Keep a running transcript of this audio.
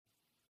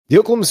The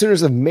Oklahoma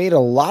Sooners have made a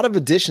lot of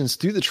additions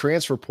through the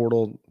transfer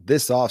portal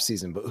this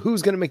offseason, but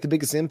who's going to make the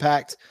biggest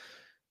impact?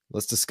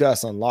 Let's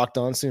discuss on Locked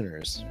On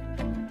Sooners.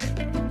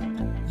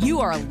 You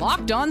are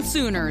Locked On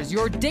Sooners,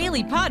 your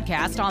daily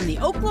podcast on the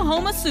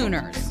Oklahoma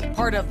Sooners,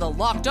 part of the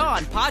Locked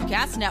On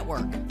Podcast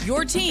Network,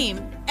 your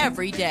team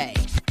every day.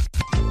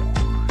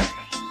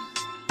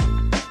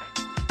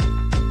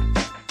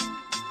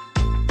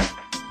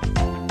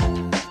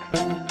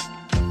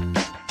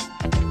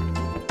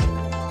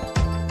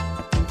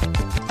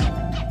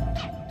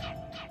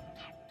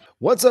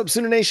 What's up,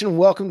 Sooner Nation?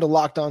 Welcome to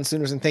Locked On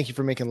Sooners, and thank you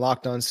for making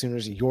Locked On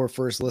Sooners your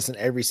first listen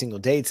every single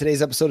day.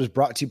 Today's episode is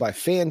brought to you by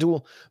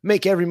FanDuel.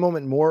 Make every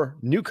moment more.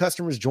 New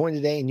customers join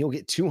today, and you'll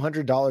get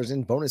 $200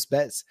 in bonus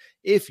bets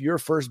if your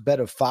first bet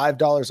of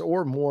 $5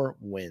 or more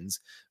wins.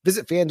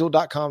 Visit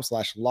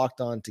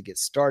FanDuel.com/LockedOn to get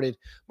started.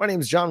 My name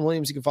is John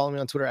Williams. You can follow me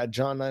on Twitter at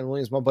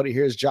John9Williams. My buddy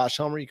here is Josh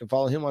Helmer. You can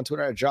follow him on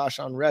Twitter at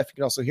JoshOnRef. You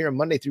can also hear him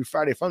Monday through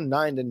Friday from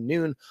 9 to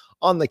noon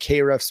on the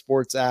KREF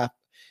Sports app.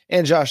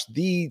 And Josh,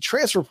 the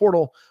transfer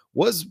portal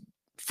was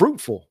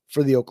fruitful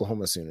for the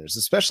Oklahoma Sooners,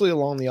 especially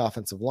along the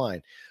offensive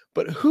line.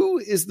 But who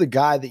is the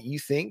guy that you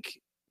think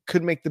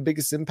could make the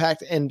biggest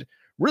impact? And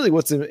really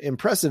what's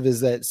impressive is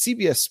that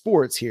CBS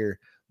Sports here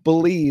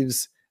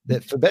believes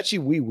that Febechi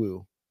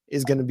Nwaiwu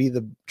is going to be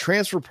the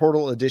transfer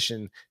portal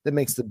addition that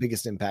makes the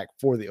biggest impact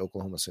for the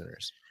Oklahoma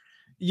Sooners.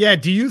 Yeah.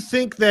 Do you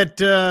think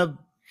CBS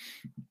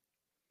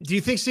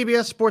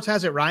Sports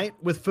has it right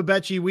with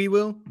Febechi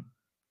Nwaiwu?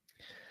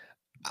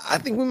 I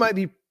think we might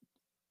be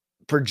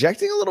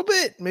projecting a little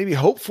bit, maybe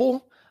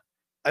hopeful.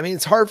 I mean,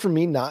 it's hard for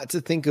me not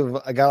to think of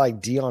a guy like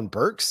Deion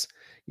Burks,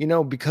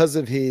 because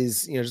of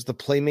his, just the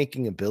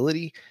playmaking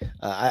ability.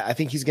 I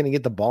think he's going to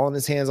get the ball in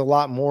his hands a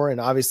lot more.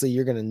 And obviously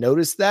you're going to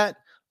notice that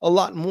a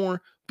lot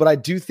more, but I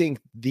do think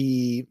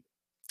the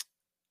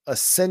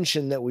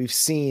ascension that we've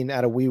seen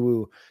out of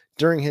Nwaiwu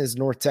during his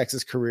North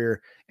Texas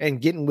career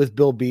and getting with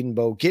Bill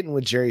Bedenbaugh, getting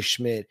with Jerry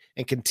Schmidt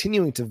and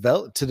continuing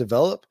to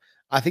develop,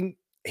 I think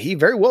he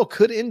very well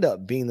could end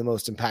up being the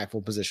most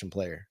impactful position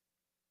player.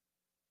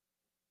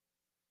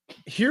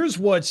 Here's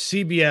what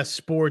CBS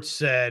Sports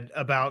said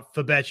about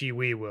Febechi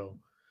Nwaiwu.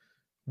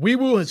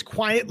 Nwaiwu has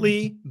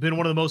quietly been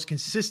one of the most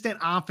consistent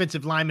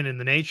offensive linemen in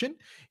the nation.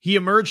 He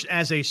emerged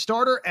as a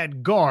starter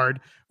at guard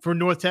for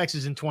North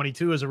Texas in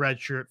 22 as a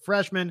redshirt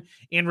freshman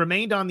and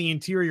remained on the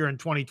interior in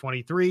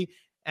 2023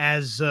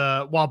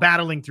 while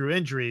battling through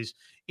injuries.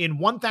 In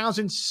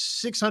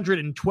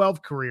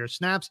 1,612 career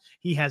snaps,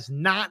 he has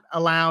not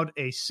allowed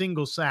a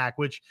single sack,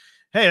 which,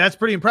 hey, that's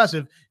pretty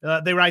impressive.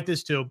 They write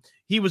this too.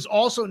 He was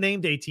also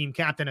named a team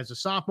captain as a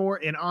sophomore,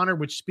 an honor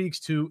which speaks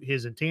to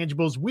his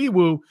intangibles.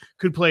 Nwaiwu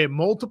could play at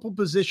multiple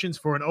positions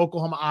for an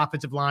Oklahoma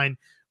offensive line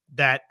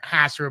that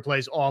has to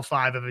replace all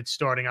 5 of its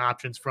starting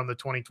options from the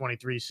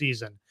 2023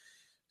 season.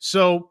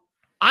 So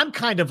I'm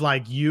kind of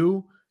like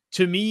you.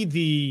 To me,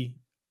 the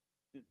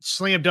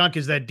slam dunk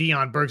is that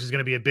Deion Burks is going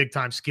to be a big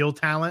time skill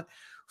talent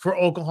for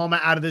Oklahoma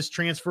out of this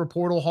transfer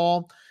portal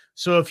haul.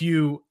 So if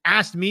you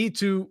asked me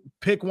to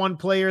pick one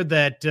player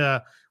that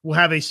will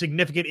have a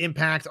significant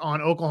impact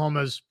on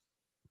Oklahoma's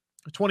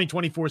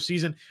 2024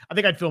 season, I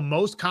think I'd feel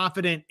most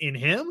confident in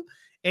him.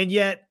 And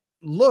yet,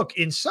 look,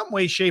 in some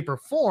way, shape, or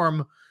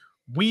form,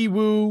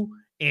 Nwaiwu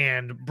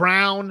and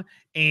Brown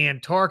and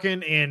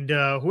Tarkin and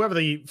whoever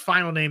the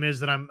final name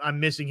is that I'm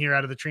missing here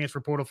out of the transfer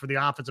portal for the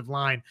offensive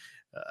line,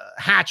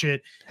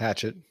 Hatchet.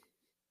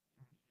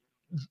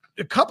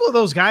 A couple of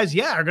those guys,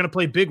 are going to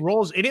play big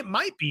roles, and it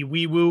might be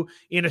Nwaiwu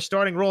in a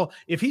starting role.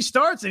 If he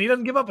starts and he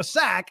doesn't give up a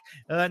sack,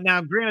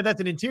 now granted that's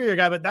an interior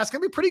guy, but that's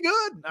going to be pretty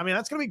good. I mean,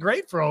 that's going to be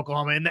great for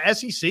Oklahoma in the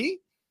SEC.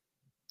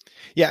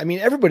 Yeah, I mean,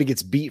 everybody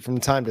gets beat from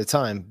time to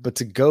time, but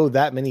to go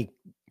that many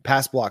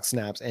pass block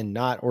snaps and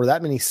that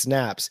many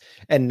snaps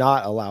and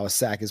not allow a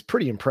sack is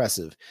pretty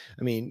impressive.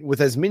 I mean, with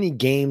as many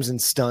games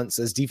and stunts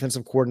as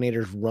defensive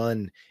coordinators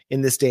run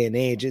in this day and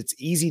age, it's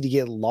easy to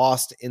get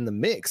lost in the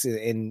mix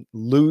and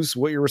lose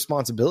what your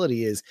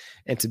responsibility is.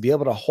 And to be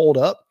able to hold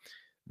up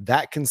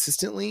that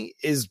consistently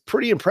is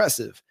pretty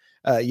impressive.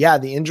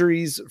 The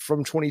injuries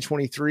from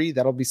 2023,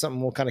 that'll be something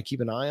we'll kind of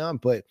keep an eye on,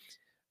 but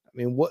I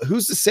mean,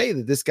 who's to say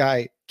that this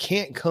guy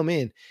can't come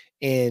in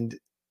and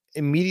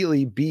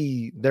immediately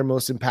be their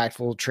most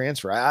impactful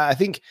transfer? I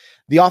think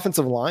the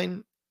offensive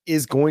line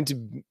is going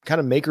to kind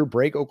of make or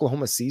break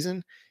Oklahoma's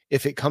season.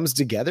 If it comes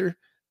together,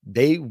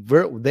 they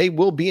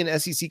will be in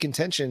SEC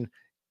contention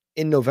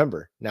in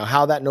November. Now,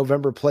 how that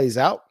November plays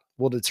out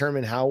will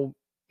determine how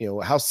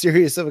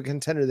serious of a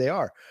contender they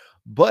are.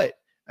 But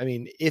I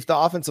mean, if the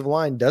offensive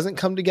line doesn't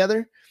come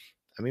together,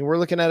 I mean, we're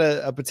looking at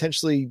a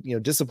potentially,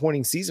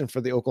 disappointing season for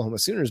the Oklahoma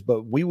Sooners,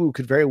 but Nwaiwu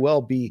could very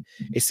well be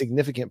a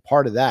significant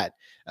part of that.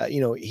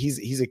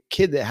 He's a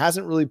kid that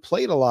hasn't really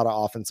played a lot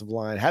of offensive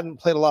line, hadn't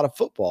played a lot of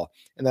football,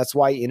 and that's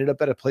why he ended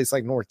up at a place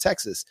like North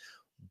Texas.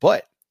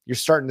 But you're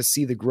starting to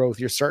see the growth,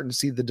 you're starting to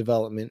see the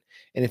development,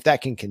 and if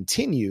that can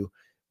continue,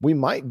 we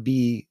might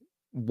be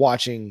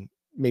watching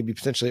maybe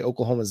potentially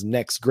Oklahoma's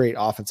next great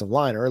offensive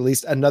line, or at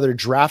least another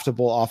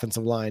draftable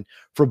offensive line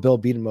for Bill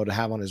Bedenbaugh to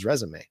have on his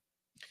resume.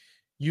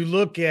 You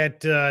look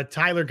at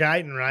Tyler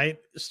Guyton, right?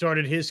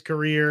 Started his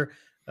career,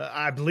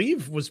 I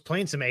believe, was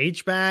playing some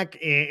H-back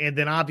and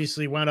then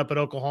obviously wound up at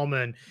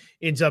Oklahoma and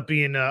ends up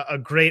being a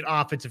great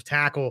offensive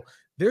tackle.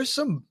 There's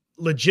some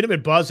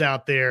legitimate buzz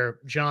out there,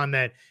 John,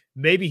 that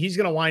maybe he's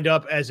going to wind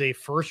up as a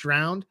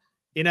first-round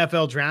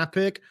NFL draft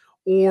pick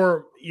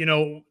or,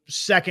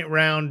 second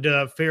round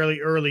fairly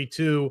early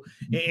too,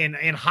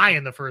 and high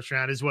in the first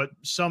round is what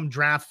some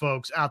draft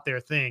folks out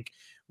there think.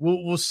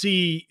 We'll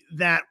see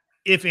that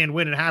if and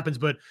when it happens.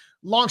 But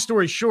long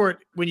story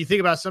short, when you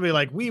think about somebody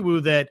like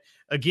Nwaiwu that,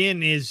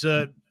 again, is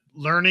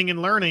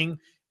learning,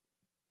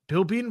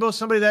 Bill Bedenbaugh's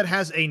somebody that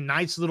has a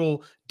nice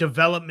little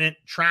development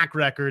track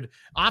record,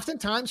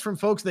 oftentimes from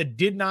folks that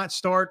did not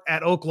start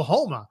at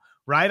Oklahoma,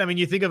 right? I mean,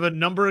 you think of a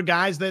number of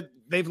guys that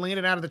they've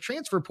landed out of the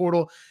transfer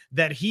portal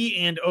that he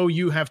and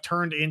OU have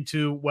turned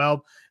into,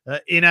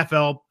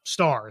 NFL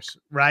stars,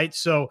 right?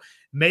 So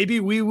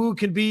maybe Nwaiwu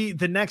can be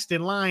the next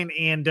in line.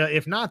 And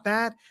if not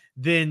that,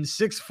 then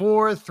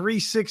 6'4",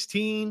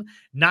 316,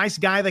 nice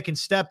guy that can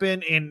step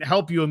in and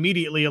help you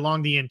immediately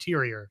along the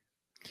interior.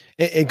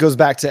 It goes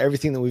back to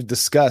everything that we've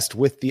discussed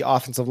with the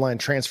offensive line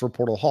transfer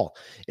portal haul.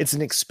 It's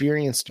an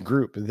experienced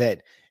group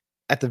that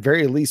at the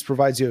very least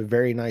provides you a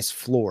very nice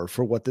floor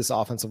for what this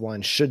offensive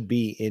line should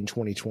be in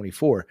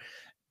 2024.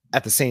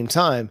 At the same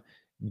time,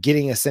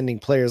 getting ascending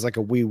players like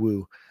a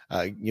Nwaiwu,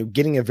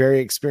 getting a very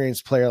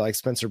experienced player like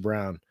Spencer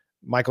Brown,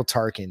 Michael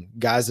Tarkin,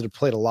 guys that have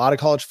played a lot of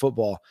college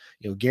football,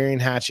 Gary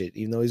Hatchett,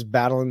 even though he's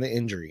battling the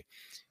injury,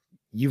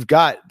 you've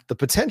got the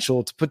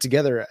potential to put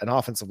together an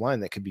offensive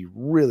line that could be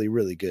really,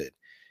 really good.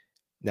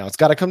 Now it's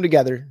got to come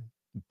together,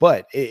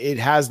 but it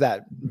has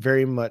that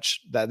very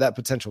much, that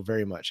potential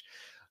very much.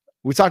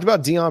 We talked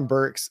about Deion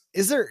Burks.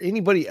 Is there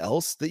anybody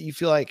else that you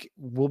feel like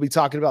we'll be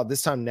talking about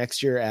this time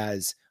next year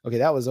as, okay,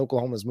 that was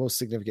Oklahoma's most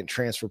significant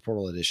transfer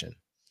portal addition?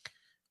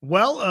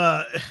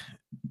 Well,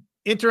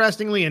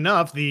 interestingly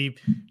enough, the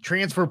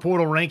transfer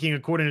portal ranking,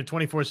 according to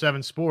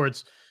 24/7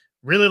 Sports,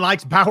 really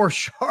likes Bauer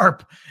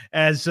Sharp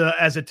as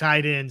a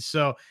tight end.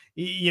 So,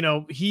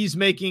 he's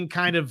making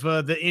kind of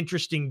the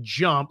interesting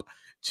jump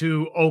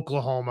to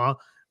Oklahoma,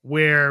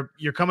 where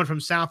you're coming from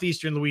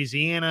Southeastern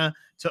Louisiana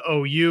to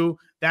OU.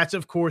 That's,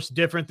 of course,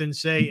 different than,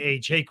 say, a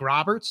Jake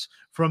Roberts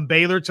from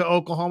Baylor to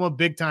Oklahoma.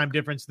 Big time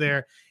difference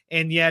there.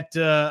 And yet,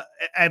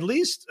 at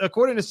least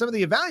according to some of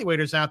the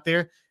evaluators out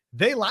there,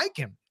 they like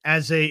him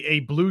as a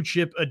blue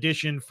chip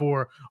addition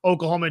for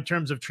Oklahoma in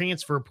terms of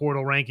transfer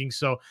portal rankings.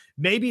 So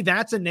maybe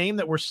that's a name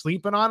that we're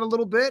sleeping on a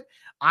little bit.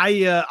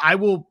 I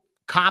will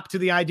cop to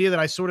the idea that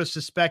I sort of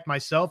suspect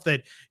myself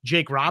that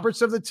Jake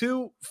Roberts of the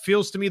two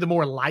feels to me the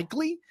more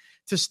likely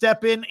to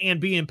step in and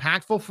be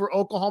impactful for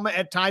Oklahoma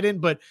at tight end,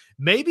 but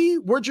maybe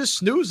we're just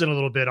snoozing a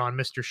little bit on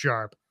Mr.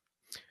 Sharp.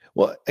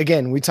 Well,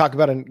 again, we talk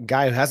about a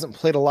guy who hasn't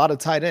played a lot of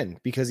tight end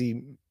because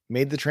he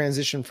made the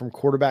transition from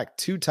quarterback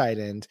to tight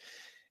end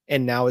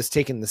and now has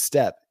taken the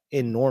step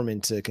in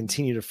Norman to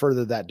continue to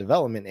further that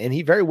development. And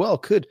he very well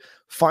could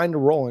find a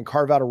role and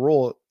carve out a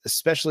role,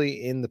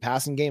 especially in the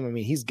passing game. I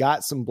mean, he's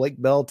got some Blake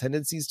Bell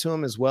tendencies to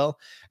him as well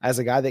as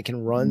a guy that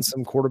can run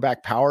some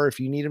quarterback power if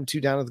you need him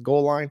to down at the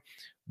goal line.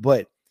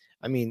 But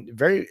I mean,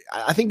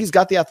 I think he's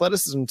got the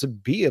athleticism to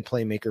be a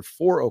playmaker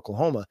for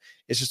Oklahoma.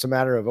 It's just a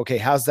matter of, okay,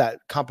 how's that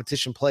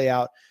competition play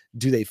out?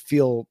 Do they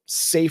feel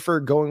safer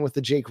going with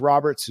the Jake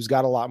Roberts, who's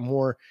got a lot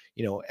more,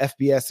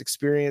 FBS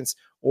experience,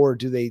 or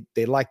do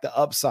they like the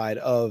upside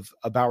of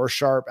a Bauer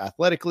Sharp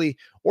athletically,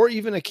 or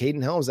even a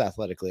Caden Helms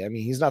athletically? I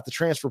mean, he's not the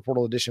transfer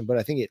portal edition, but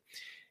I think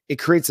it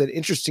creates an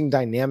interesting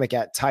dynamic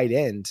at tight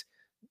end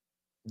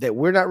that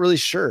we're not really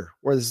sure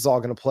where this is all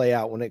going to play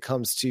out when it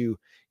comes to,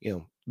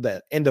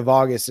 the end of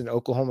August and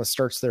Oklahoma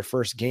starts their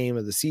first game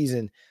of the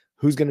season.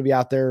 Who's going to be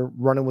out there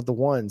running with the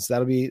ones?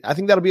 I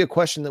think that'll be a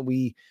question that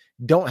we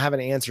don't have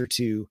an answer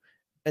to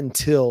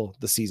until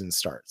the season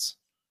starts.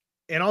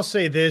 And I'll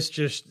say this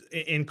just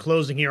in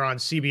closing here on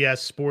CBS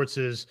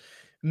Sports'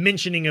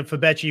 mentioning of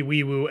Febechi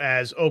Nwaiwu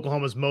as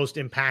Oklahoma's most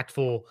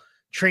impactful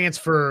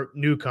transfer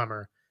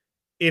newcomer.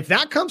 If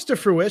that comes to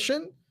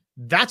fruition,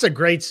 that's a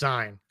great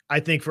sign, I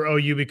think, for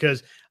OU,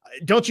 because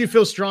don't you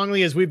feel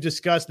strongly, as we've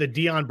discussed, that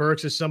Deion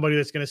Burks is somebody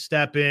that's going to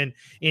step in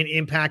and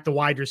impact the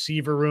wide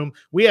receiver room?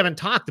 We haven't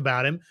talked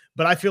about him,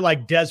 but I feel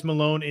like Des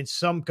Malone in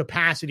some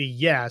capacity,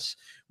 yes,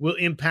 will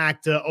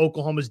impact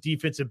Oklahoma's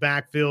defensive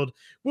backfield.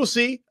 We'll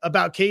see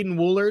about Caden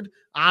Woolard.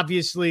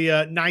 Obviously,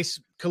 nice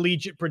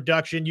collegiate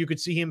production. You could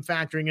see him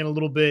factoring in a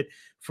little bit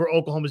for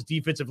Oklahoma's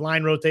defensive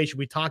line rotation.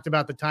 We talked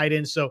about the tight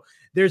end. So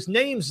there's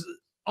names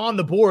on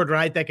the board,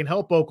 right, that can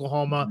help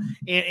Oklahoma,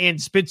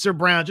 and Spencer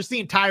Brown, just the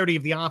entirety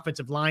of the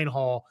offensive line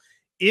haul.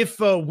 If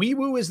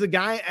Nwaiwu is the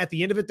guy at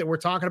the end of it that we're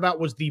talking about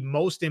was the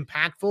most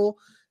impactful,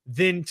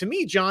 then to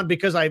me, John,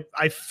 because I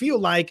feel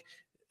like,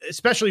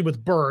 especially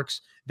with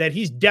Burks, that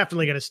he's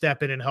definitely going to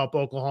step in and help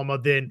Oklahoma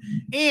then.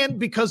 And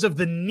because of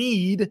the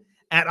need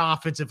at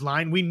offensive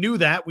line, we knew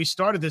that. We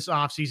started this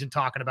offseason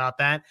talking about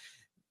that.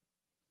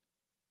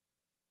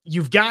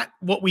 You've got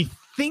what we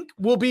think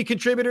will be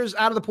contributors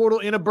out of the portal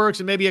in a Burks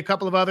and maybe a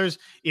couple of others.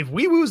 If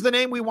we lose the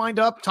name, we wind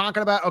up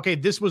talking about, okay,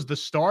 this was the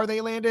star they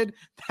landed.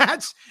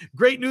 That's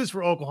great news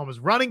for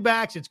Oklahoma's running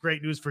backs. It's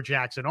great news for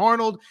Jackson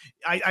Arnold.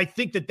 I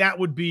think that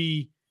would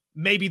be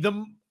maybe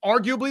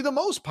arguably the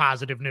most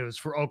positive news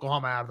for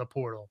Oklahoma out of the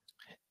portal.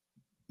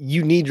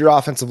 You need your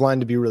offensive line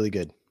to be really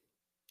good.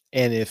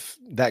 And if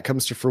that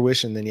comes to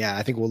fruition, then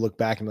I think we'll look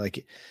back and be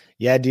like,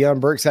 Deion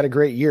Burks had a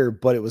great year,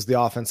 but it was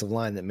the offensive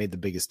line that made the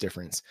biggest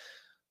difference.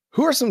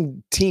 Who are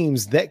some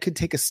teams that could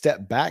take a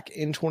step back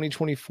in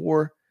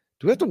 2024?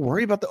 Do we have to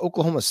worry about the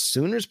Oklahoma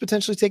Sooners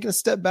potentially taking a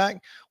step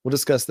back? We'll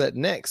discuss that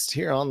next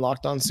here on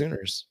Locked On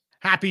Sooners.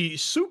 Happy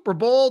Super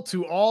Bowl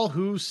to all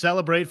who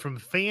celebrate from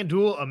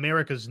FanDuel,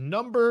 America's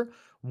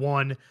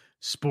 #1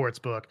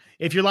 sportsbook.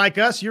 If you're like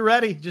us, you're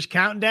ready, just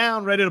counting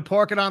down, ready to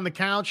park it on the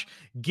couch,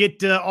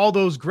 get all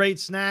those great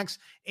snacks,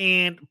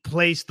 and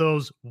place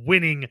those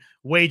winning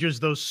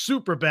wagers, those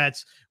super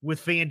bets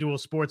with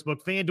FanDuel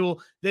Sportsbook. FanDuel,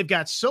 they've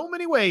got so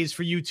many ways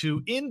for you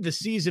to end the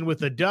season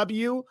with a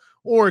W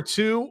or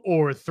 2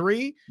 or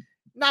 3.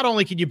 Not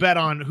only can you bet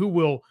on who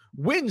will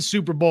win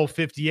Super Bowl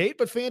 58,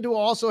 but FanDuel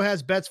also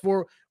has bets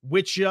for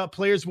which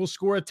players will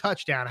score a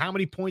touchdown, how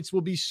many points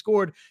will be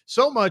scored,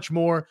 so much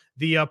more.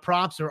 The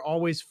props are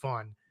always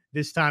fun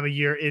this time of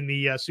year in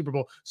the Super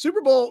Bowl.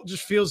 Super Bowl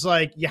just feels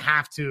like you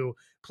have to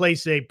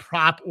place a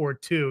prop or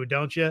two,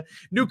 don't you?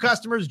 New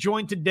customers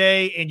join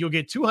today and you'll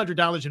get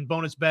 $200 in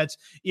bonus bets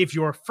if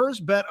your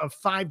first bet of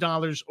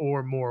 $5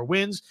 or more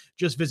wins.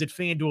 Just visit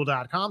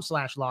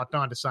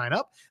FanDuel.com/lockedon to sign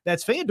up.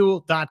 That's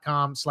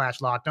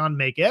FanDuel.com/lockedon.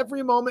 Make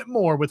every moment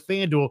more with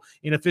FanDuel,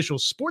 an official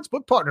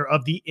sportsbook partner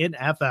of the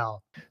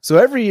NFL. So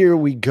every year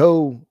we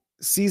go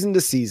season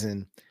to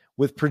season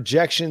with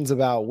projections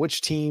about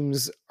which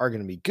teams are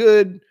going to be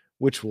good,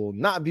 which will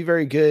not be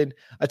very good.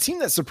 A team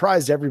that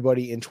surprised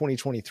everybody in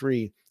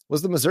 2023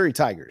 was the Missouri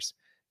Tigers.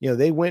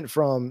 They went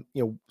from,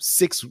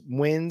 6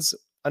 wins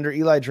under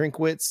Eli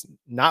Drinkwitz,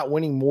 not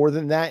winning more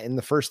than that in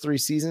the first 3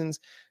 seasons,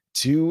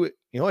 to,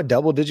 a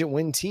double-digit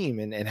win team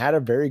and had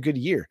a very good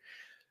year.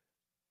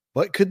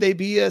 But could they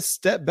be a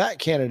step back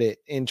candidate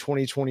in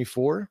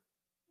 2024?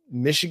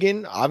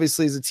 Michigan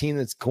obviously is a team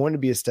that's going to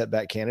be a step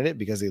back candidate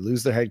because they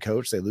lose their head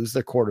coach, they lose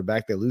their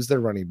quarterback, they lose their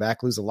running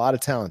back, lose a lot of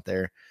talent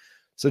there.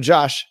 So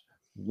Josh,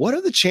 what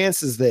are the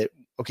chances that,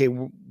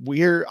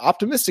 we're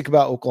optimistic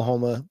about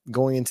Oklahoma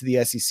going into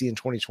the SEC in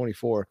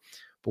 2024,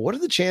 but what are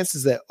the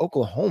chances that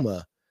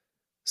Oklahoma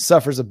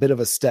suffers a bit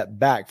of a step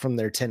back from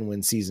their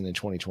 10-win season in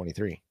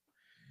 2023?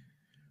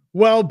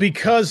 Well,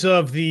 because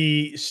of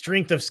the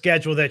strength of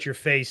schedule that you're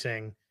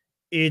facing,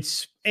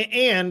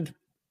 and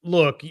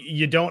look,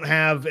 you don't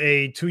have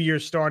a 2-year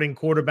starting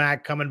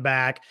quarterback coming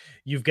back.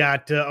 You've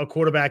got a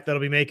quarterback that'll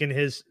be making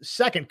his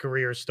second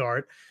career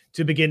start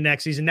to begin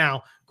next season.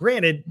 Now,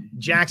 granted,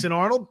 Jackson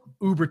Arnold,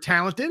 uber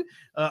talented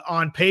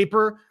on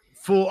paper,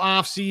 full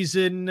off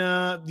season,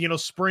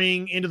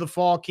 spring into the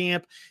fall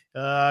camp,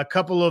 a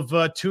couple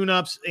of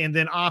tune-ups, and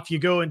then off you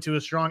go into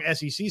a strong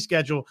SEC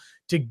schedule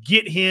to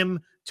get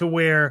him to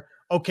where,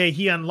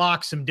 he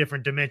unlocks some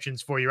different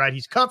dimensions for you, right?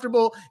 He's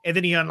comfortable, and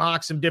then he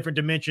unlocks some different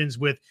dimensions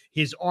with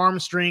his arm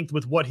strength,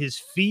 with what his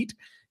feet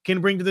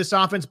can bring to this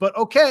offense. But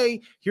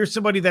here's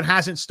somebody that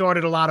hasn't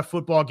started a lot of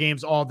football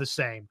games all the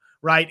same,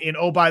 right? And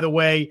by the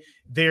way,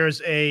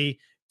 there's a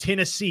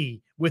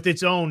Tennessee with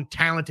its own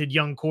talented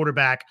young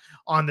quarterback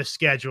on the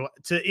schedule.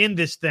 To end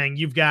this thing,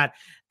 you've got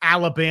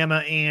Alabama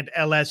and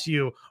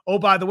LSU.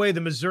 By the way,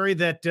 the Missouri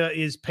that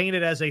is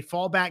painted as a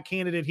fallback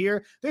candidate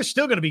here, they're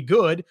still going to be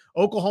good.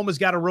 Oklahoma's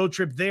got a road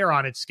trip there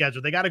on its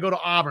schedule. They got to go to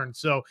Auburn.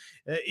 So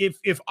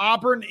if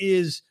Auburn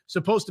is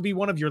supposed to be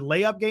one of your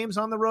layup games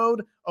on the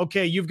road,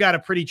 you've got a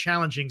pretty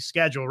challenging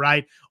schedule,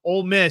 right?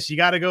 Ole Miss, you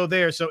got to go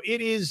there. So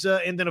it is,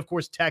 and then of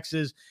course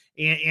Texas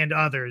and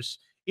others.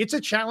 It's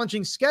a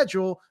challenging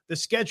schedule. The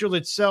schedule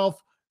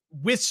itself,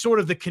 with sort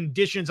of the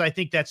conditions I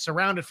think that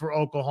surround it for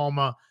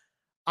Oklahoma,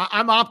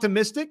 I'm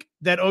optimistic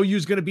that OU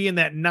is going to be in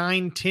that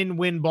 9-10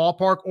 win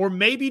ballpark or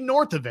maybe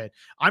north of it.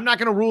 I'm not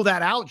going to rule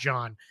that out,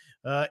 John.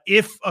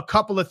 If a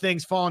couple of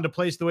things fall into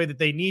place the way that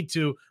they need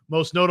to,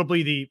 most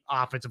notably the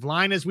offensive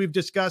line, as we've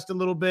discussed a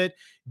little bit,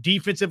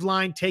 defensive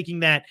line taking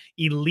that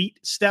elite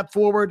step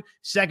forward.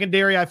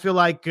 Secondary, I feel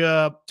like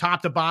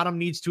top to bottom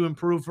needs to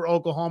improve for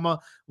Oklahoma.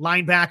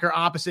 Linebacker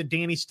opposite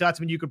Danny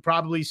Stutzman, you could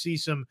probably see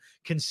some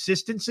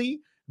consistency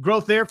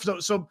growth there.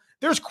 So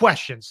there's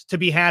questions to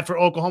be had for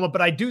Oklahoma,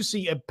 but I do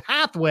see a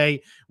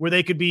pathway where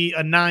they could be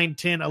a 9,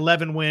 10,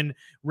 11 win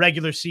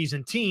regular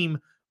season team.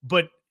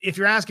 But if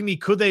you're asking me,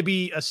 could they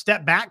be a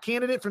step back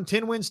candidate from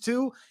 10 wins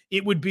too?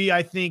 It would be,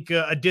 I think,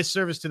 a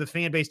disservice to the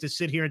fan base to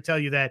sit here and tell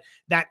you that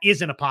that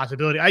isn't a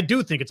possibility. I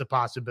do think it's a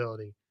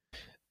possibility.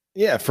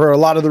 Yeah, for a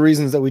lot of the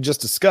reasons that we just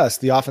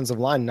discussed, the offensive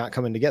line not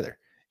coming together.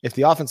 If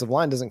the offensive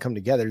line doesn't come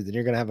together, then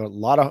you're going to have a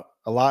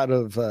lot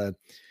of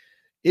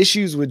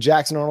issues with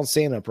Jackson Arnold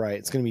staying upright.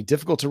 It's going to be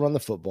difficult to run the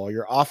football.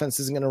 Your offense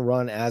isn't going to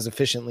run as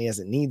efficiently as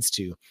it needs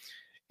to.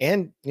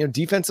 And,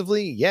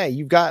 defensively,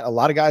 you've got a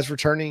lot of guys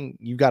returning.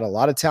 You've got a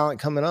lot of talent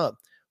coming up.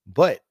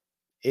 But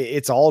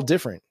it's all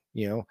different.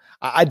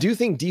 I do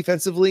think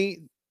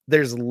defensively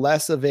there's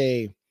less of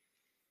a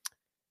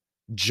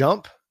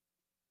jump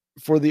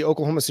for the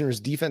Oklahoma Sooners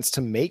defense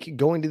to make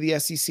going to the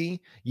SEC.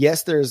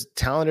 Yes, there's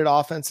talented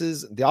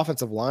offenses. The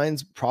offensive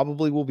lines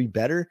probably will be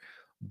better,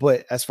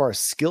 but as far as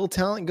skill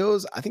talent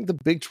goes, I think the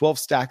Big 12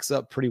 stacks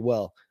up pretty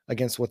well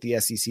against what the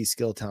SEC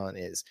skill talent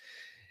is.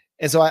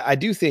 And so I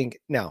do think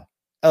now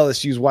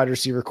LSU's wide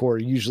receiver core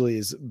usually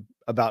is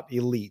about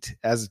elite,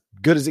 as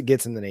good as it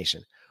gets in the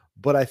nation.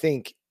 But I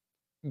think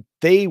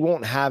they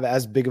won't have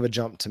as big of a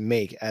jump to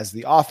make as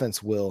the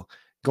offense will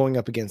going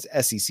up against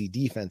SEC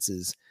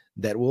defenses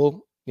that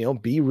will,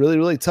 be really,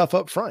 really tough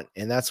up front.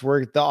 And that's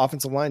where the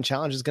offensive line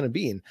challenge is going to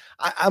be. And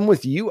I'm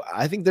with you.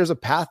 I think there's a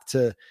path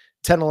to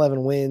 10,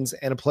 11 wins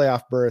and a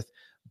playoff berth.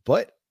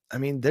 But I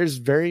mean, there's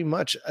very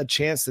much a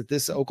chance that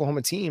this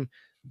Oklahoma team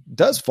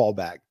does fall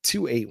back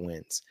to 8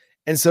 wins.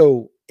 And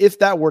so if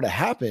that were to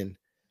happen,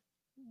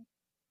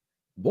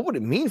 what would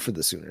it mean for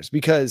the Sooners?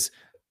 Because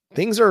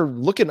things are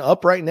looking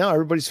up right now.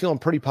 Everybody's feeling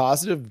pretty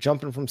positive,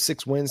 jumping from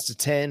 6 wins to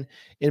 10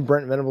 in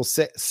Brent Venables'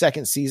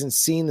 second season,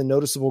 seeing the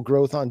noticeable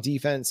growth on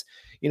defense.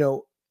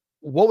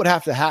 What would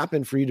have to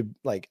happen for you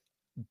to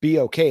be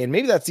okay? And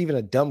maybe that's even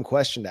a dumb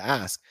question to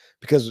ask,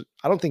 because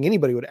I don't think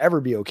anybody would ever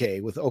be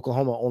okay with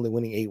Oklahoma only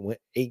winning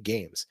 8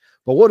 games.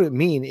 But what would it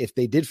mean if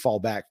they did fall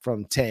back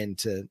from 10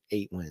 to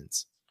 8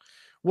 wins?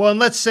 Well, and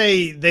let's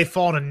say they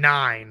fall to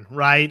 9,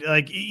 right?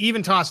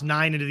 Even toss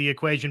 9 into the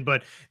equation,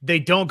 but they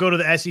don't go to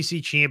the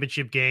SEC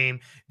championship game.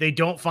 They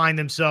don't find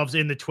themselves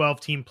in the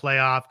 12-team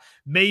playoff.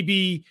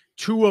 Maybe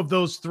 2 of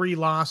those 3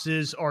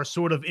 losses are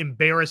sort of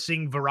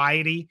embarrassing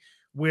variety,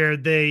 where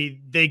they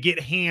get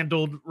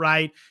handled,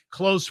 right?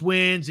 Close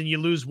wins, and you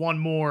lose 1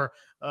 more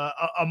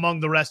among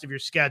the rest of your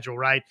schedule,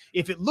 right?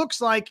 If it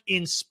looks like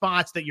in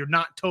spots that you're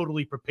not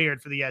totally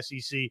prepared for the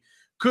SEC,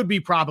 could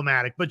be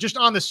problematic. But just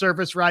on the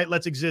surface, right,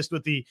 let's exist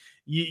with the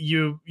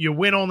you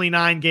win only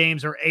 9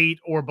 games or 8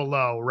 or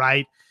below,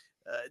 right?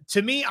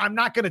 To me, I'm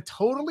not going to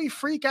totally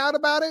freak out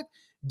about it,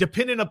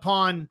 depending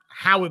upon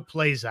how it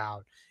plays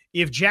out.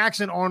 If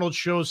Jackson Arnold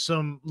shows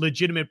some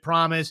legitimate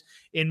promise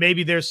and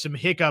maybe there's some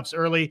hiccups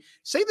early,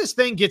 say this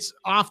thing gets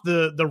off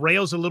the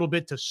rails a little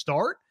bit to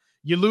start,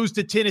 you lose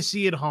to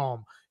Tennessee at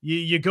home,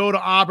 you go to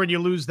Auburn, you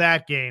lose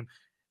that game,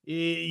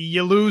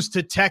 you lose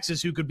to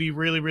Texas, who could be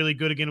really, really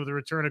good again with the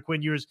return of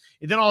Quinn Ewers,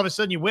 and then all of a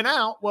sudden you win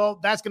out, well,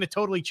 that's going to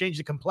totally change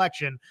the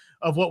complexion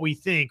of what we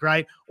think,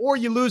 right? Or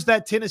you lose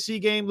that Tennessee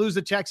game, lose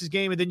the Texas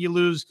game, and then you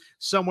lose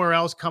somewhere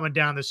else coming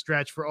down the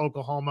stretch for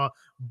Oklahoma.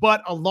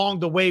 But along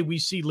the way, we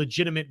see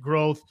legitimate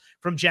growth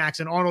from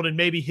Jackson Arnold, and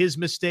maybe his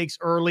mistakes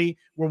early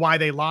were why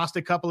they lost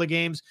a couple of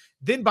games.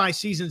 Then by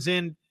season's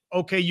end,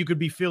 okay, you could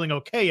be feeling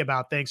okay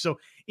about things. So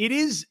it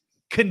is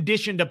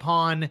conditioned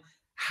upon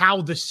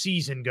how the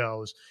season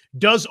goes.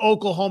 Does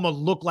Oklahoma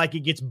look like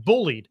it gets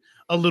bullied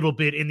a little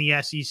bit in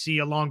the SEC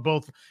along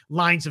both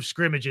lines of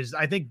scrimmages?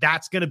 I think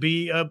that's going to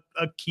be a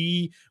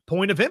key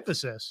point of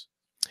emphasis.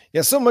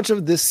 Yeah, so much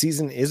of this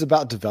season is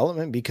about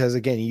development because,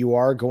 again, you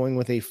are going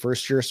with a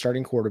first-year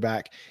starting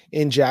quarterback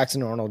in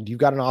Jackson Arnold. You've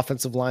got an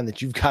offensive line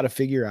that you've got to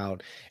figure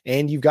out,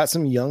 and you've got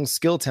some young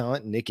skill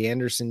talent, Nick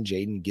Anderson,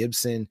 Jaden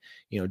Gibson,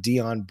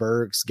 Deion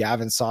Burks,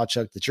 Gavin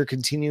Sawchuk, that you're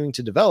continuing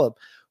to develop.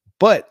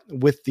 But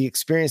with the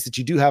experience that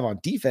you do have on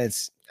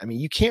defense, I mean,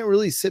 you can't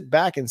really sit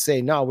back and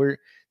say, no,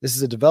 this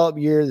is a develop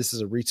year. This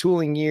is a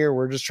retooling year.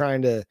 We're just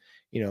trying to,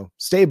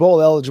 stay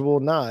bowl eligible.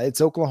 Nah,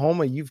 it's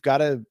Oklahoma. You've got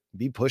to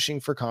be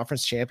pushing for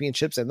conference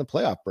championships and the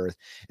playoff berth.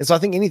 And so I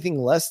think anything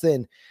less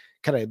than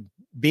kind of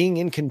being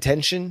in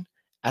contention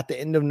at the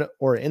end of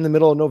or in the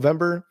middle of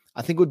November,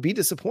 I think would be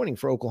disappointing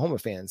for Oklahoma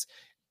fans.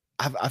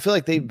 I feel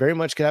like they very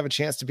much could have a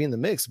chance to be in the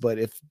mix, but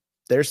if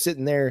they're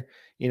sitting there,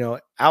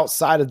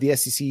 outside of the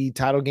SEC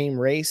title game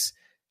race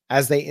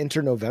as they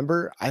enter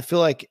November, I feel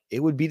like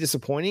it would be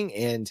disappointing,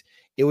 and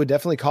it would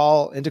definitely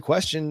call into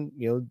question,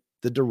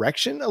 the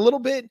direction a little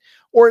bit,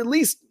 or at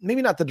least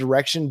maybe not the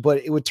direction,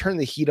 but it would turn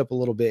the heat up a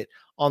little bit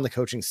on the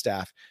coaching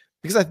staff,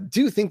 because I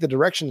do think the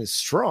direction is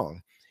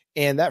strong,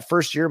 and that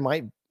first year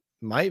might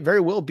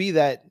very well be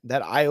that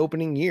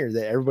eye-opening year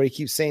that everybody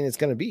keeps saying it's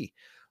going to be.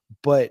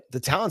 But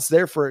the talent's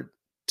there for it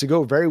to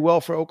go very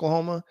well for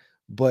Oklahoma,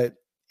 but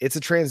it's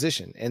a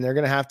transition, and they're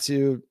going to have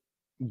to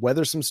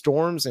weather some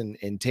storms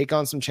and take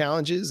on some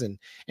challenges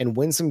and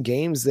win some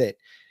games that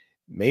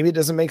maybe it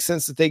doesn't make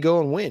sense that they go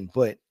and win,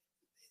 but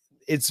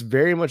it's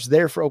very much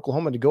there for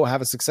Oklahoma to go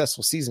have a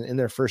successful season in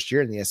their first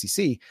year in the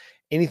SEC.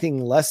 Anything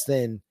less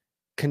than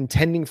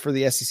contending for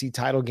the SEC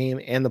title game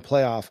and the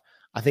playoff,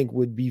 I think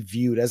would be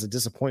viewed as a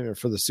disappointment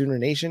for the Sooner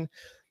Nation.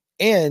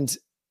 And,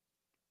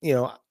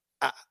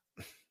 I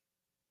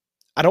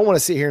don't want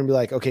to sit here and be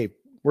like, okay,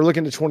 we're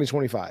looking to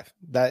 2025.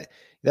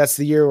 That's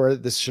the year where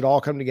this should all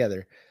come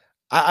together.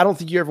 I don't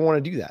think you ever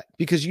want to do that,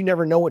 because you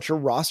never know what your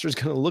roster is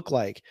going to look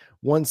like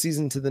one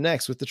season to the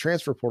next with the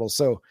transfer portal.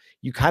 So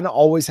you kind of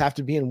always have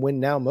to be in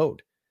win now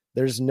mode.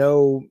 There's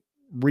no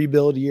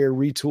rebuild year,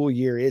 retool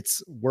year.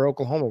 We're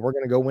Oklahoma. We're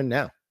going to go win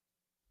now.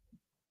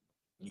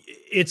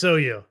 It's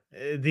OU.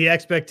 The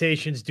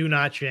expectations do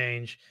not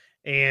change.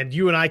 And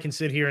you and I can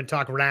sit here and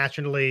talk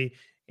rationally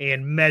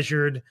and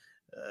measured.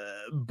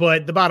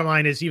 But the bottom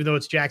line is, even though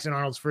it's Jackson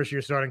Arnold's first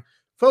year starting,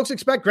 folks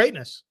expect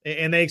greatness,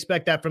 and they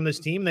expect that from this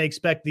team. They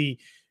expect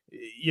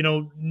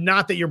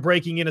not that you're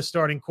breaking in a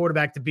starting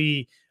quarterback to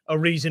be a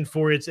reason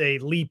for it's a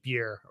leap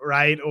year,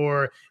 right?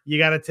 Or you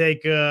got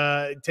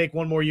to take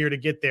one more year to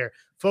get there.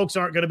 Folks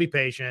aren't going to be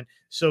patient.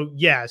 So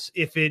yes,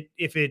 if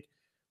it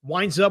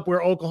winds up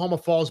where Oklahoma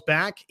falls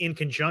back in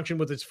conjunction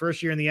with its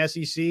first year in the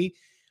SEC,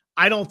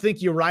 I don't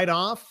think you write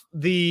off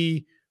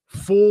the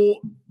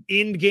full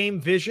in-game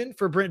vision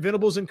for Brent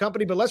Venables and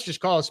company, but let's just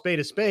call a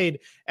spade,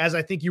 as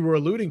I think you were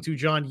alluding to,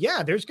 John.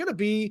 Yeah, there's going to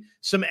be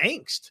some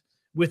angst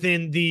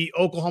within the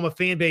Oklahoma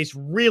fan base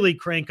really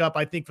crank up,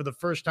 I think, for the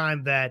first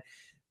time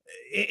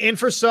and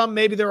for some,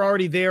 maybe they're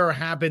already there or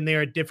have been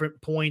there at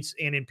different points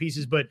and in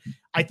pieces, but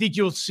I think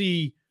you'll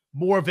see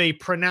more of a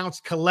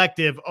pronounced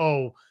collective,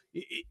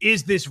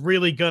 is this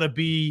really going to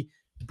be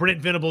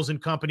Brent Venables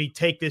and company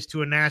take this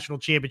to a national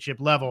championship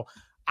level?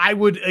 I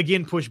would,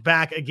 again, push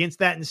back against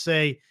that and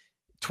say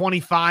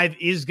 25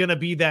 is going to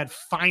be that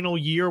final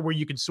year where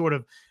you can sort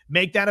of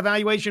make that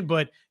evaluation,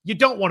 but you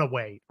don't want to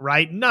wait,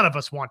 right? None of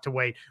us want to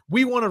wait.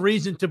 We want a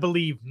reason to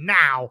believe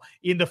now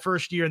in the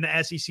first year in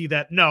the SEC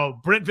that no,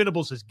 Brent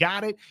Venables has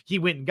got it. He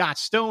went and got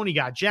Stone. He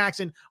got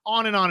Jackson,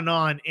 on and on and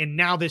on. And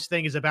now this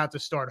thing is about to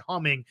start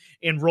humming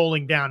and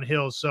rolling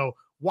downhill. So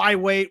why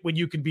wait when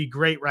you can be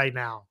great right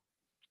now?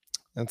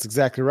 That's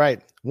exactly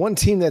right. One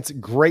team that's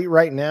great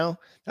right now,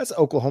 that's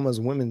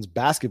Oklahoma's women's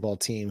basketball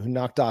team, who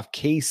knocked off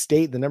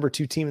K-State, the number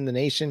 2 team in the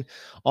nation,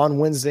 on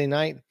Wednesday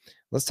night.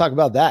 Let's talk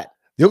about that.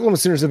 The Oklahoma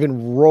Sooners have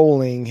been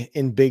rolling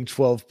in Big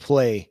 12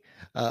 play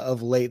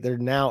of late. They're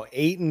now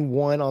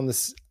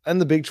 8-1 on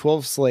the Big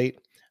 12 slate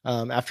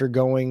after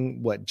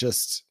going,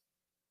 just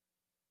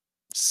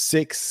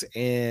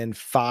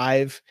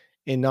 6-5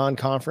 in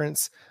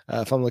non-conference,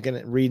 if I'm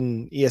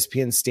reading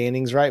ESPN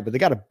standings right. But they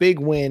got a big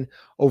win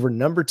over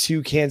number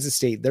 2 Kansas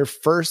State, their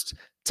first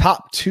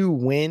top 2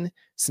 win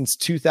since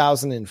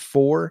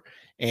 2004.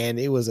 And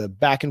it was a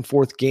back and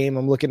forth game.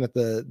 I'm looking at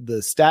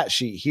the stat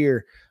sheet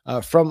here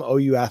from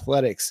OU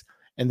Athletics,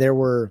 and there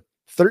were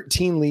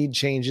 13 lead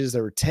changes.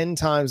 There were 10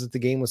 times that the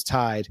game was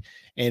tied,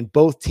 and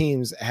both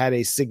teams had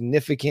a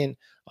significant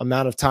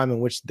amount of time in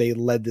which they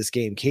led this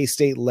game.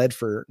 K-State led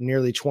for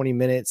nearly 20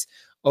 minutes.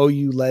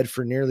 OU led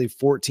for nearly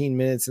 14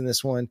 minutes in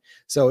this one.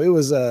 So it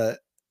was a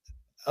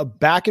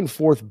back and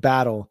forth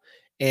battle,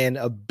 and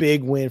a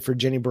big win for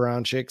Jenny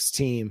Baranchik's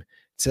team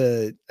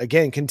to,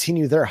 again,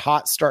 continue their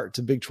hot start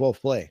to Big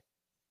 12 play.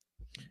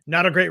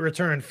 Not a great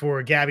return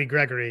for Gabby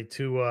Gregory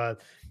to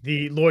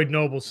the Lloyd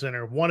Noble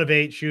Center. 1 of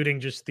 8 shooting,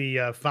 just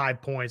the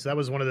 5 points. That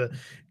was one of the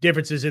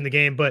differences in the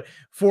game. But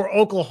for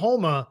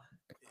Oklahoma,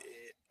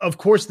 of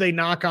course, they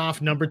knock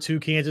off number 2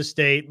 Kansas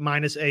State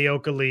minus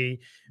Aoka Lee.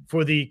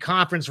 For the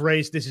conference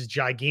race, this is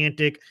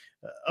gigantic.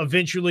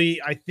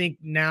 Eventually, I think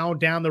now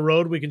down the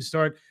road, we can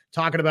start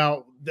talking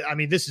about,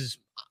 this is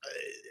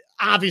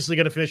obviously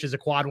going to finish as a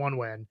quad 1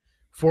 win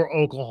for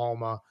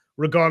Oklahoma,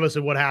 regardless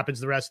of what happens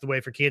the rest of the way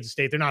for Kansas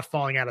State. They're not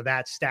falling out of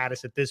that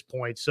status at this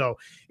point. So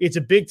it's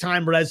a big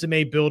time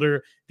resume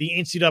builder. The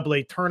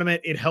NCAA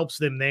tournament, it helps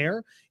them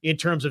there in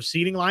terms of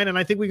seeding line. And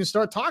I think we can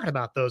start talking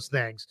about those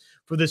things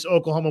for this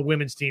Oklahoma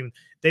women's team.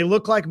 They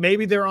look like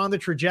maybe they're on the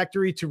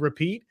trajectory to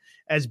repeat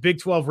as Big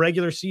 12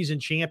 regular season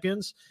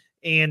champions.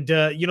 And,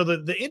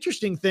 the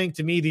interesting thing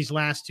to me, these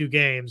last 2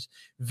 games,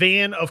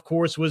 Van, of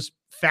course, was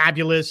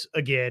fabulous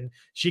again.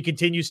 She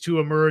continues to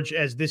emerge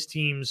as this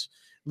team's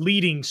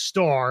leading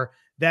star.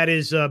 That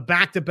is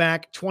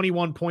back-to-back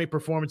 21-point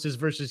performances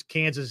versus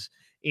Kansas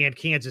and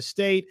Kansas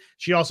State.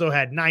 She also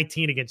had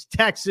 19 against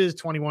Texas,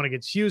 21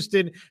 against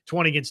Houston,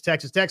 20 against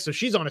Texas Tech. So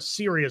she's on a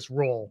serious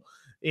roll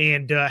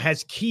and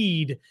has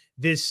keyed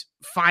this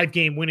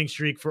 5-game winning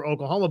streak for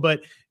Oklahoma.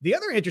 But the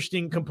other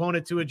interesting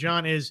component to it,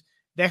 John, is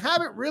they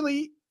haven't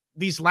really,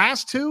 these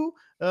last 2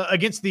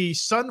 against the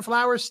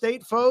Sunflower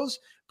State foes,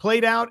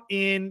 played out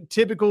in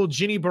typical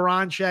Jenny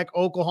Baranchik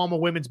Oklahoma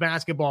women's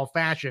basketball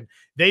fashion.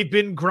 They've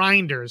been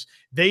grinders.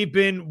 They've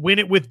been win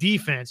it with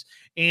defense.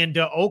 And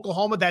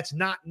Oklahoma, that's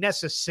not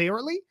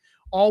necessarily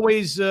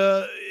always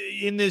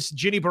in this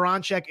Jenny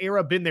Baranchik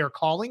era been their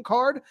calling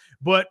card,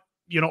 but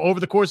over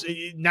the course,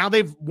 now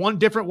they've won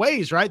different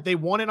ways, right? They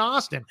won in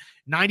Austin,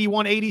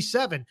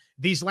 91-87.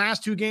 These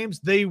last 2 games,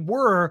 they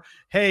were,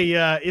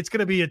 it's going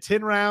to be a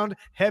 10-round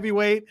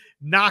heavyweight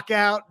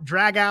knockout,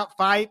 drag-out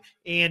fight,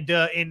 and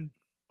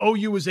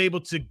OU was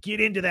able to get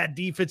into that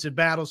defensive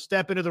battle,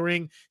 step into the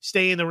ring,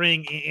 stay in the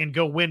ring, and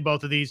go win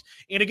both of these.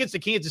 And against the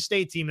Kansas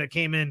State team that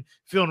came in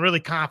feeling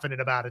really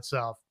confident about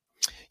itself.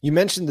 You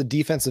mentioned the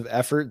defensive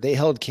effort. They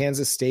held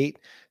Kansas State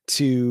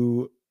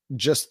to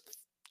just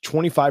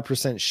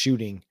 25%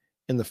 shooting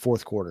in the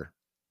fourth quarter.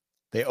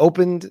 They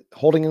opened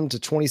holding them to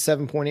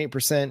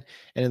 27.8%, and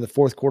in the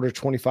fourth quarter,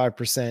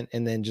 25%,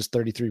 and then just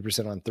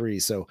 33% on three.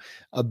 So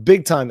a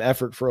big time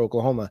effort for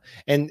Oklahoma.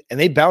 And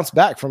they bounced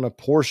back from a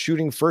poor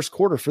shooting first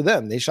quarter for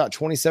them. They shot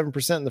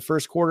 27% in the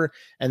first quarter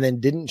and then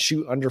didn't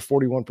shoot under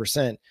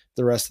 41%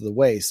 the rest of the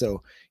way.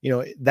 So,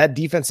 that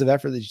defensive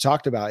effort that you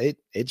talked about,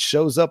 it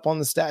shows up on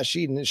the stat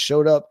sheet, and it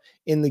showed up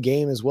in the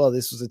game as well.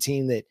 This was a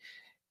team that,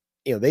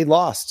 they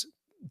lost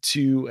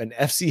to an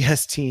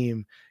FCS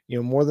team,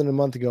 more than a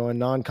month ago in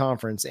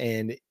non-conference.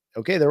 And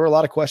okay, there were a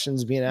lot of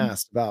questions being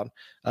asked about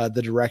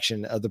the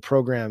direction of the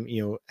program,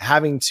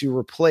 having to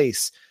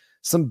replace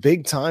some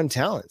big time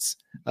talents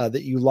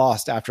that you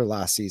lost after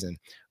last season.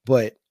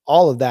 But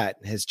all of that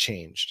has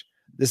changed.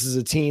 This is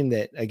a team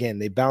that, again,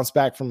 they bounced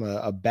back from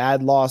a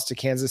bad loss to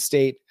Kansas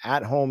State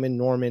at home in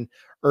Norman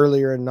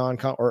earlier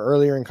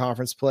in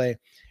conference play,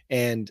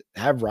 and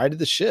have righted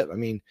the ship. I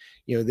mean,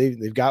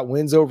 they've got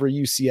wins over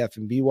UCF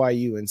and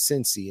BYU and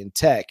Cincy and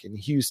Tech and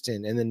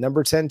Houston, and then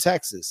number 10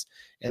 Texas.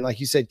 And like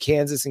you said,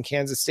 Kansas and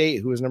Kansas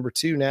State, who is number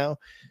 2 now.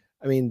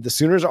 I mean, the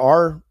Sooners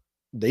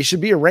they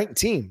should be a ranked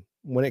team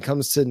when it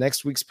comes to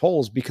next week's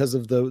polls because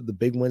of the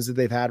big wins that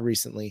they've had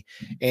recently.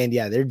 And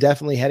yeah, they're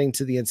definitely heading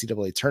to the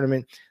NCAA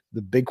tournament.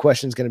 The big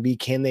question is going to be,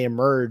 can they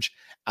emerge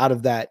out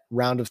of that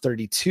round of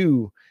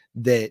 32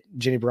 that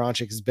Jenny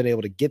Baranczyk has been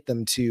able to get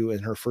them to in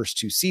her first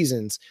 2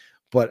 seasons?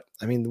 But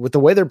I mean, with the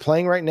way they're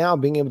playing right now,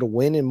 being able to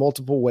win in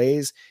multiple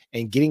ways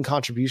and getting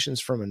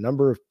contributions from a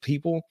number of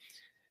people,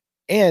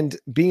 and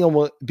being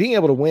able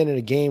to win in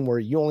a game where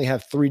you only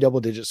have 3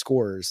 double-digit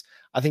scorers,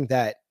 I think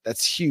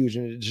that's huge.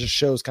 And it just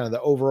shows kind of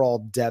the overall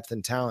depth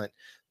and talent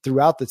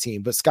throughout the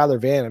team. But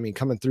Skylar Vann, I mean,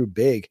 coming through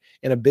big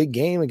in a big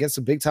game against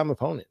a big-time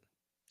opponent.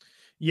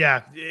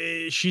 Yeah,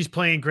 she's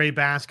playing great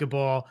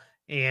basketball,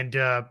 and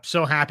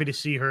so happy to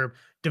see her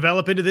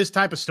develop into this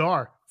type of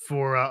star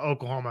for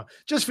Oklahoma.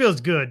 Just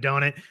feels good,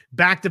 don't it?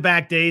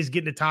 Back-to-back days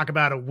getting to talk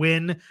about a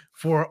win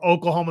for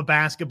Oklahoma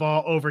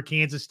basketball over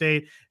Kansas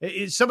State.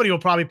 Somebody will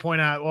probably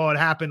point out, it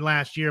happened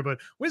last year, but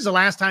when's the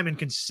last time in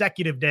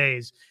consecutive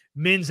days,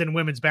 men's and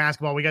women's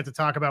basketball, we got to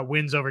talk about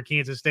wins over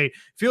Kansas State?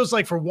 Feels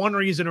like for one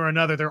reason or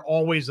another, they're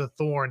always a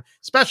thorn,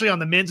 especially on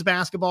the men's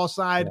basketball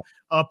side. Yeah.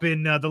 Up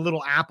in the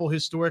Little Apple,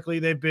 historically,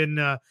 they've been,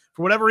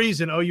 for whatever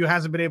reason, OU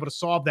hasn't been able to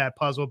solve that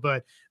puzzle.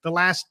 But the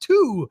last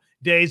 2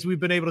 days, we've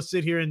been able to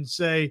sit here and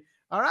say,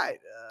 all right,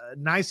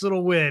 nice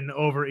little win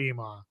over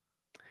EMA.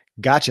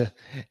 Gotcha.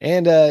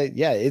 And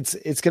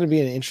it's going to be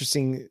an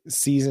interesting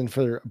season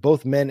for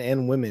both men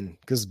and women,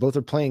 because both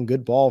are playing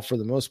good ball for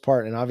the most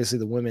part. And obviously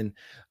the women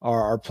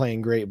are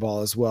playing great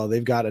ball as well.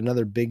 They've got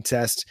another big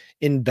test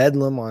in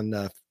Bedlam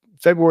on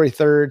February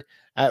 3rd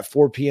at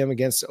 4 p.m.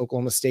 against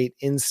Oklahoma State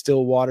in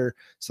Stillwater.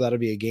 So that'll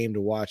be a game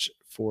to watch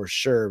for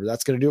sure. But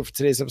that's going to do it for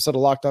today's episode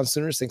of Locked On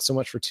Sooners. Thanks so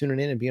much for tuning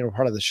in and being a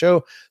part of the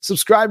show.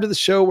 Subscribe to the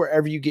show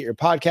wherever you get your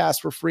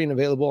podcasts. We're free and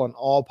available on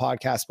all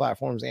podcast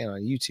platforms and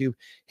on YouTube.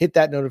 Hit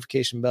that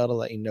notification bell to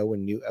let you know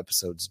when new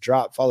episodes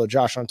drop. Follow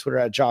Josh on Twitter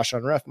at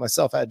JoshOnRef,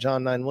 myself at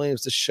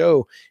John9Williams. The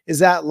show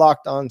is at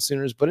Locked On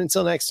Sooners. But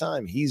until next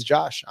time, he's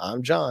Josh,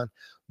 I'm John.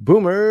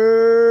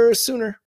 Boomer Sooner.